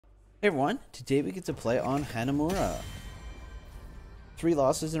Hey everyone, today we get to play on Hanamura. 3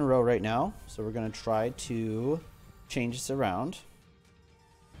 losses in a row right now, so we're going to try to change this around.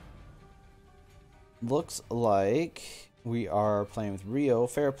 Looks like we are playing with Rio,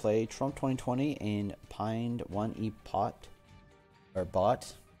 Fair Play, Trump 2020, and Pined 1E Pot, or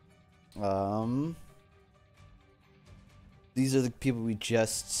Bot. These are the people we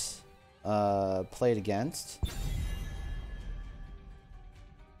just played against.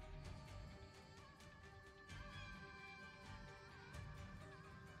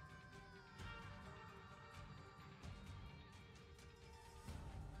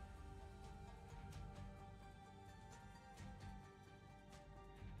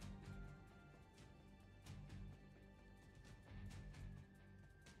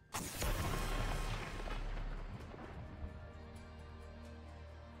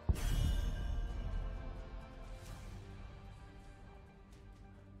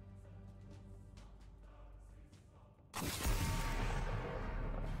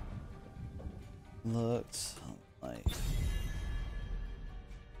 Looks like.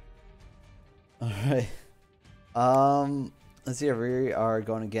 Alright. Let's see here. We are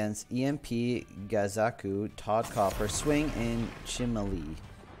going against EMP, Gazaku, Todd Copper, Swing, and Chimali.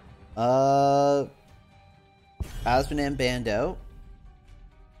 Aspen and banned out.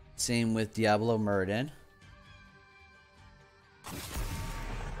 Same with Diablo Murden.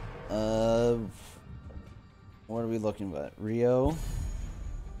 What are we looking at? Rio,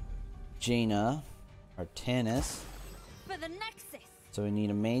 Jaina, Artanis. For the Nexus. So we need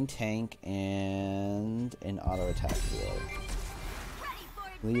a main tank and an auto attack healer.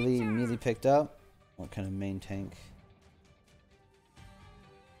 Lily immediately picked up. What kind of main tank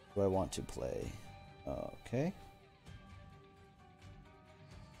do I want to play? Okay.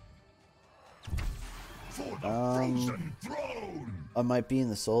 I might be in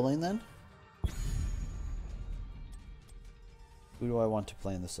the soul lane then. Who do I want to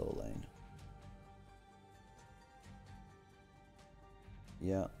play in the soul lane?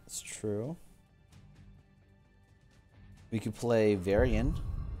 Yeah, it's true. We could play Varian.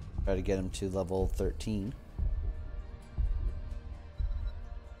 Try to get him to level 13.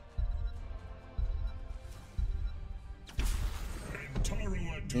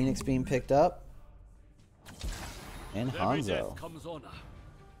 Phoenix being picked up. And Hanzo. Comes honor.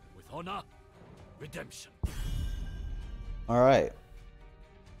 With honor, redemption. Alright.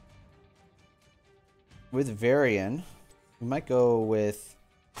 With Varian, we might go with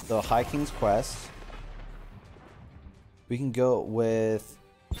the High King's Quest. We can go with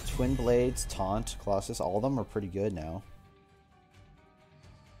Twin Blades, Taunt, Colossus. All of them are pretty good now.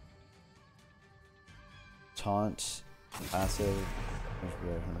 Taunt, passive,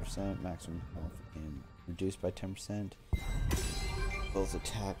 100%, maximum health, and reduced by 10%. Both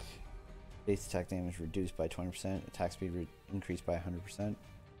attack, base attack damage reduced by 20%. Attack speed increased by 100%.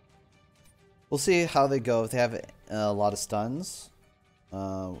 We'll see how they go. If they have a lot of stuns,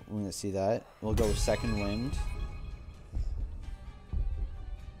 we're going to see that. We'll go with Second Wind.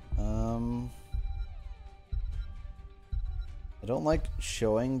 I don't like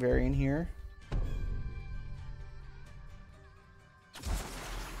showing Varian here.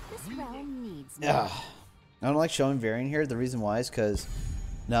 This realm needs Yeah, I don't like showing Varian here. The reason why is because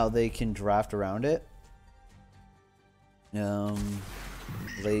now they can draft around it.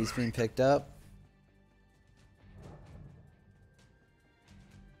 Blaze being picked up.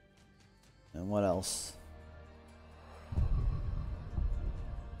 And what else?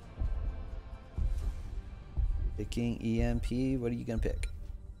 Picking EMP. What are you gonna pick?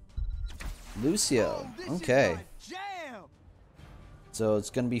 Lucio. Okay. So it's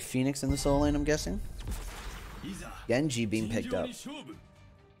gonna be Phoenix in the soul lane, I'm guessing. Genji being picked up.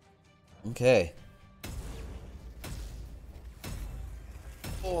 Okay.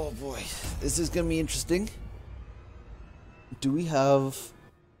 Oh boy, this is gonna be interesting. Do we have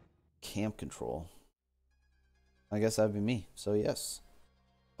camp control? I guess that'd be me. So yes.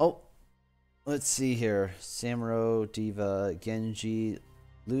 Oh, let's see here. Samuro, Diva, Genji,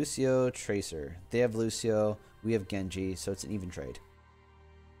 Lucio, Tracer. They have Lucio. We have Genji. So it's an even trade.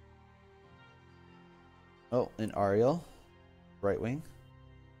 Oh, and Ariel, right wing.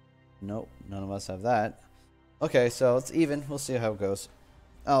 Nope, none of us have that. Okay, so it's even. We'll see how it goes.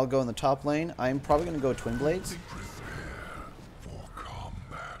 I'll go in the top lane. I'm probably gonna go Twin Blades.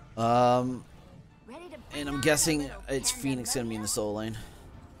 And I'm guessing it's Phoenix gonna be in the soul lane.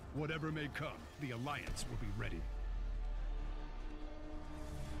 Whatever may come, the Alliance will be ready.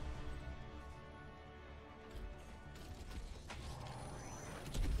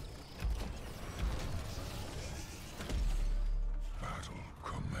 Battle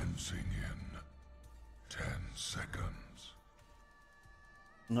commencing. seconds.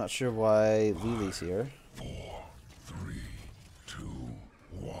 I'm not sure why Lily's here. 4, 3, 2,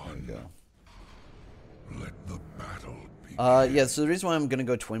 1. There we go. Let the battle begin. Yeah, so the reason why I'm gonna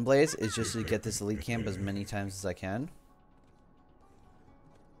go Twin Blades is just to get this elite camp as many times as I can.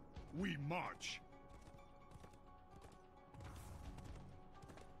 We march.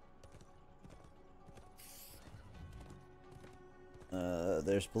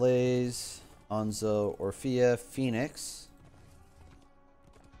 There's Blaze, Anzo, Orphea, Phoenix.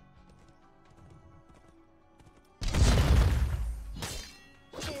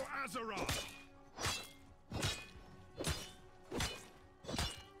 For Azeroth.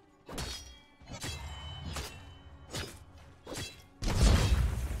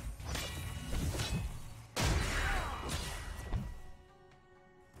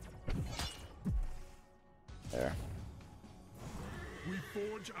 There. We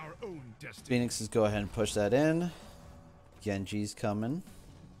forge our own destiny. Phoenix is go ahead and push that in. Genji's coming.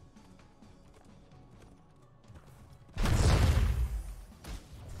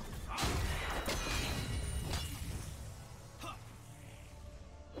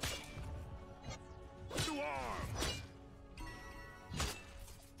 To arms.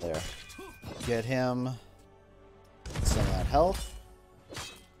 There. Get him some of that health.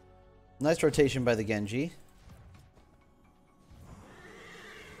 Nice rotation by the Genji.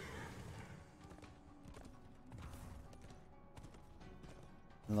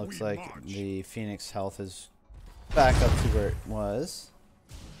 It looks like the Phoenix health is back up to where it was.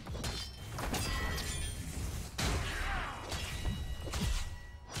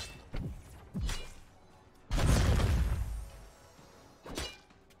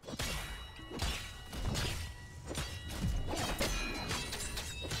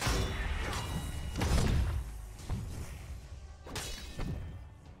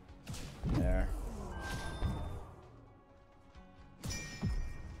 There.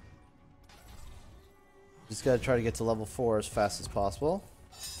 Just gotta try to get to level 4 as fast as possible.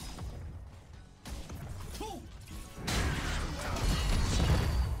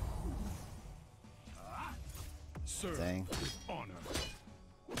 Serve Dang. with honor.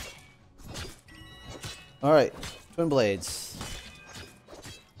 Alright, Twin Blades.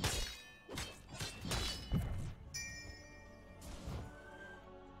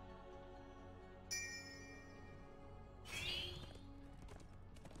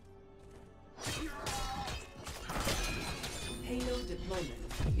 Payload deployment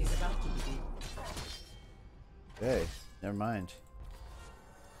is about to begin. Okay, never mind.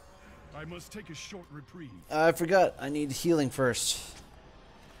 I must take a short reprieve. I forgot, I need healing first.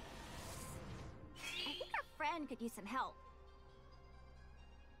 I think our friend could use some help.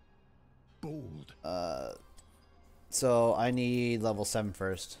 Bold. So I need level 7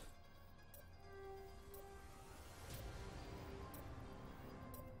 first.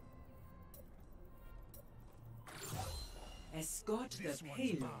 Escort the This one's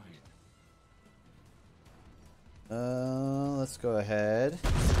payload. mine. Let's go ahead.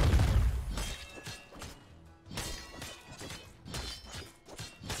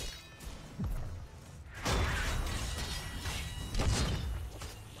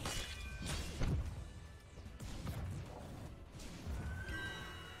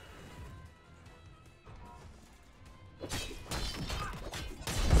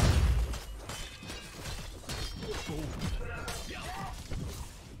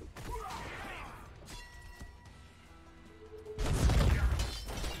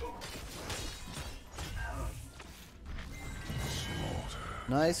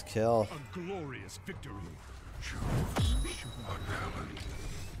 Nice kill. A glorious victory. Choose a talent.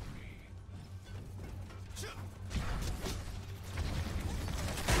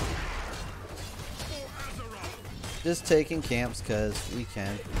 For Azeroth. Just taking camps because we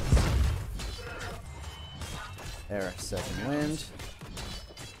can. There, second wind.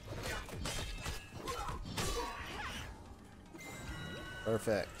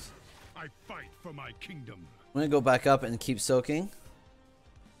 Perfect. I fight for my kingdom. I'm gonna go back up and keep soaking.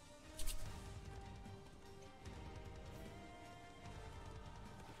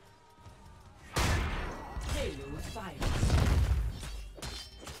 Payload fired.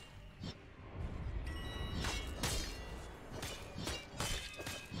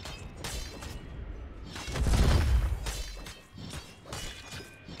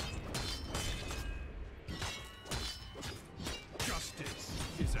 Justice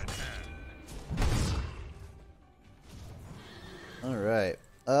is at hand. All right.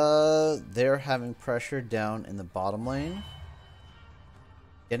 They're having pressure down in the bottom lane.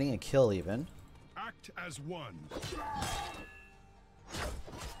 Getting a kill even. Act as one.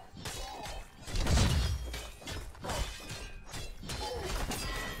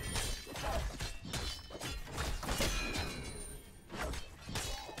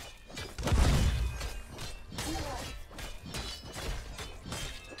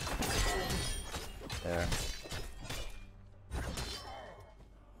 There.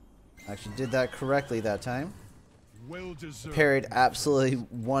 Actually did that correctly that time. Well deserved. Parried absolutely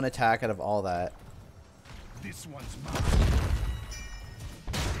one attack out of all that. This one's mine.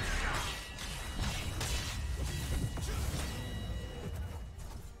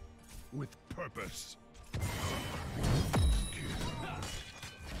 With purpose.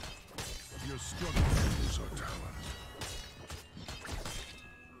 Your struggles are talent.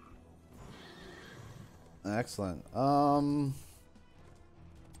 Excellent.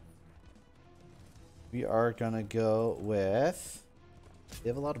 We are gonna go with. Do you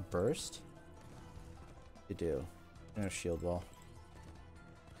have a lot of burst? You do. And a shield wall.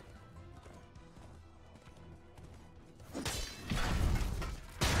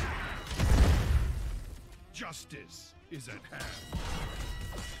 Justice is at hand.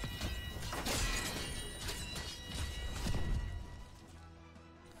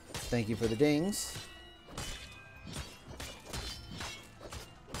 Thank you for the dings.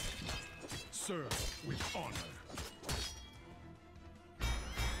 Serve with honor.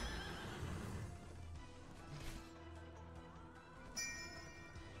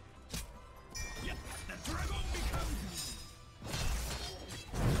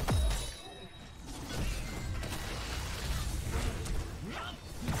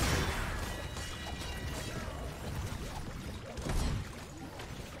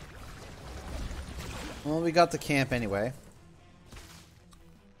 Well, we got the camp anyway. I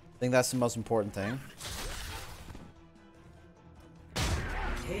think that's the most important thing.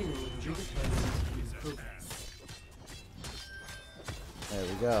 There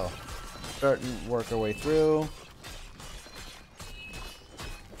we go. Starting to work our way through.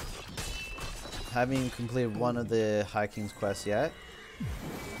 Haven't even completed one of the High King's quests yet.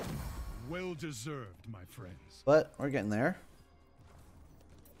 Well deserved, my friends. But we're getting there.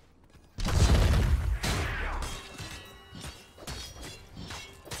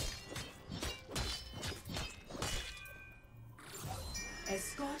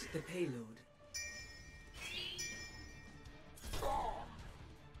 Escort the payload.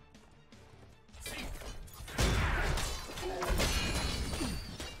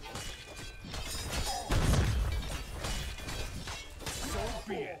 So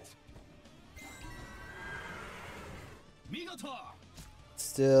be it.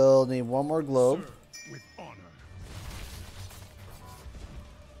 Still need one more globe. Serve with honor.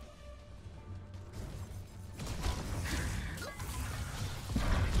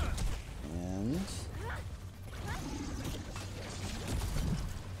 And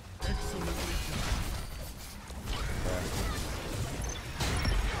Excellently done.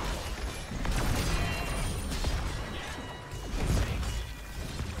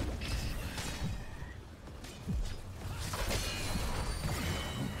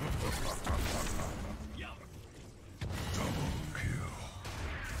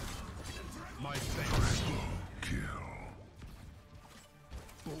 My thanks. Kill.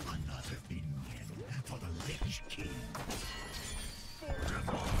 Another minion for the Lich King.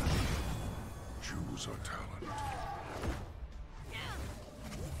 Choose a talent.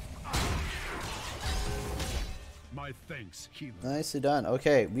 My thanks, healer. nicely done.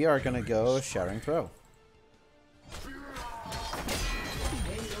 Okay, we are gonna go Shattering Throw.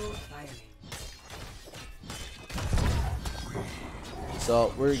 Payload firing.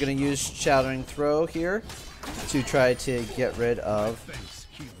 So we're gonna use Shattering Throw here to try to get rid of Thanks,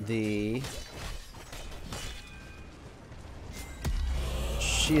 healer. the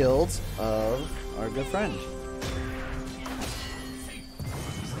shields of our good friend. Another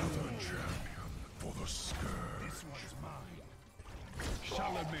champion for the scourge. This one's mine.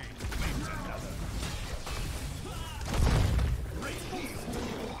 Charlemagne claims another.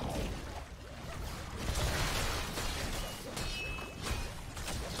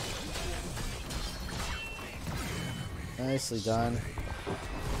 Nicely done.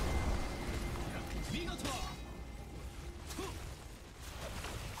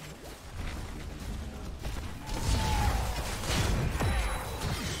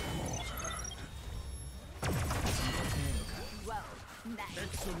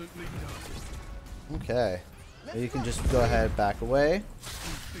 Excellently done. Okay. You can just go ahead, back away.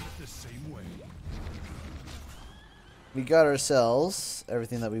 We think the same way. We got ourselves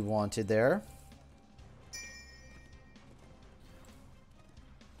everything that we wanted there.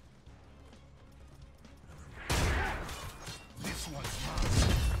 This one's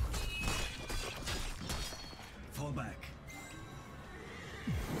mine. Fall back.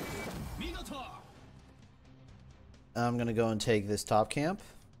 Minotaur! I'm gonna go and take this top camp.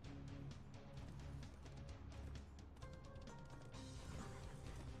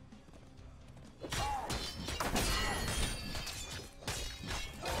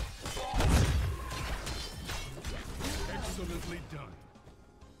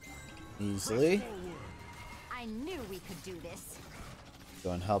 easily. I knew we could do this.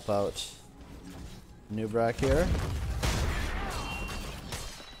 Go and help out Nubrak here.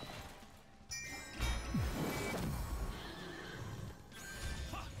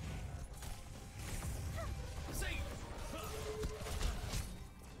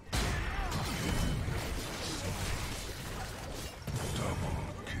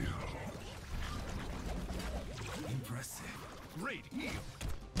 Great heal.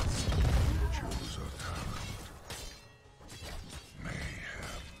 Choose a talent. Mayhem.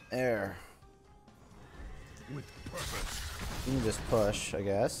 There. With purpose. You can just push, I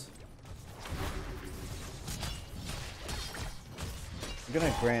guess. I'm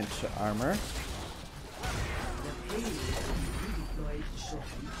gonna grant armor. The payload will be redeployed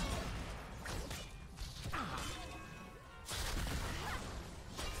shortly.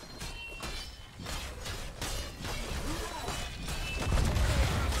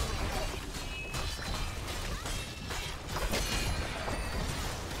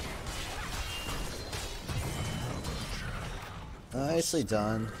 Nicely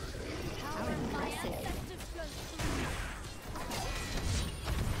done.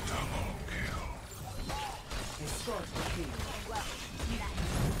 Escort the payload.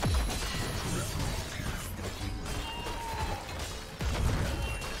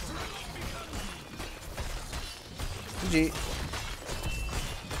 GG.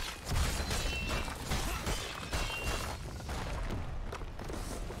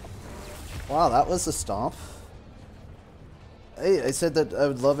 Wow, that was a stomp. Hey, I said that I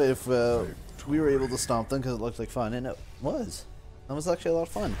would love it if we were able to stomp them because it looked like fun, and it was. That was actually a lot of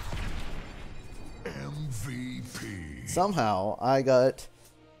fun. MVP. Somehow, I got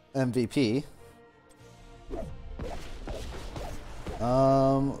MVP.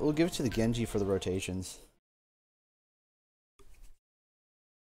 We'll give it to the Genji for the rotations.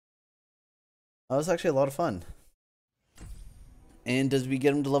 That was actually a lot of fun. And does we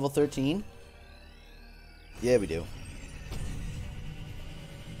get him to level 13? Yeah, we do.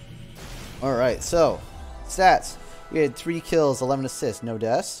 Alright, so, stats. We had 3 kills, 11 assists, no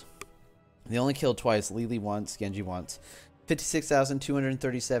deaths. They only killed twice, Lily once, Genji once.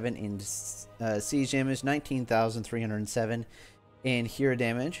 56,237 in siege damage, 19,307 in hero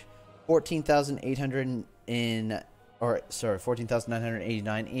damage, 14,800 in, or sorry,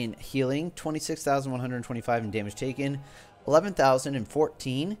 14,989 in healing, 26,125 in damage taken,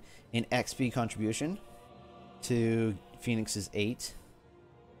 11,014 in XP contribution to Phoenix's 8.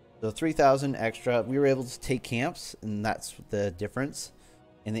 So 3,000 extra. We were able to take camps, and that's the difference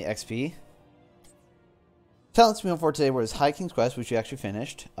in the XP. Talents we went for today was High King's Quest, which we actually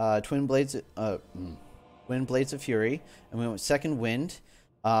finished. Twin Blades of Fury, and we went with Second Wind.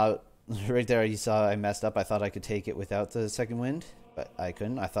 Right there, you saw I messed up. I thought I could take it without the Second Wind, but I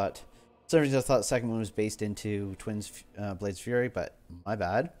couldn't. For some reason I thought Second Wind was based into Twins Blades of Fury, but my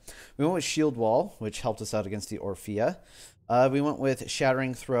bad. We went with Shield Wall, which helped us out against the Orphea. We went with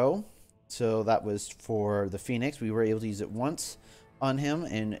Shattering Throw, so that was for the Phoenix. We were able to use it once on him,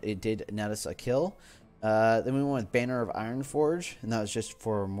 and it did net us a kill. Then we went with Banner of Ironforge, and that was just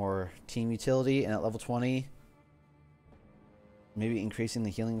for more team utility. And at level 20, maybe increasing the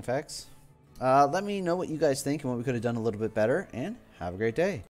healing effects. Let me know what you guys think and what we could have done a little bit better, and have a great day.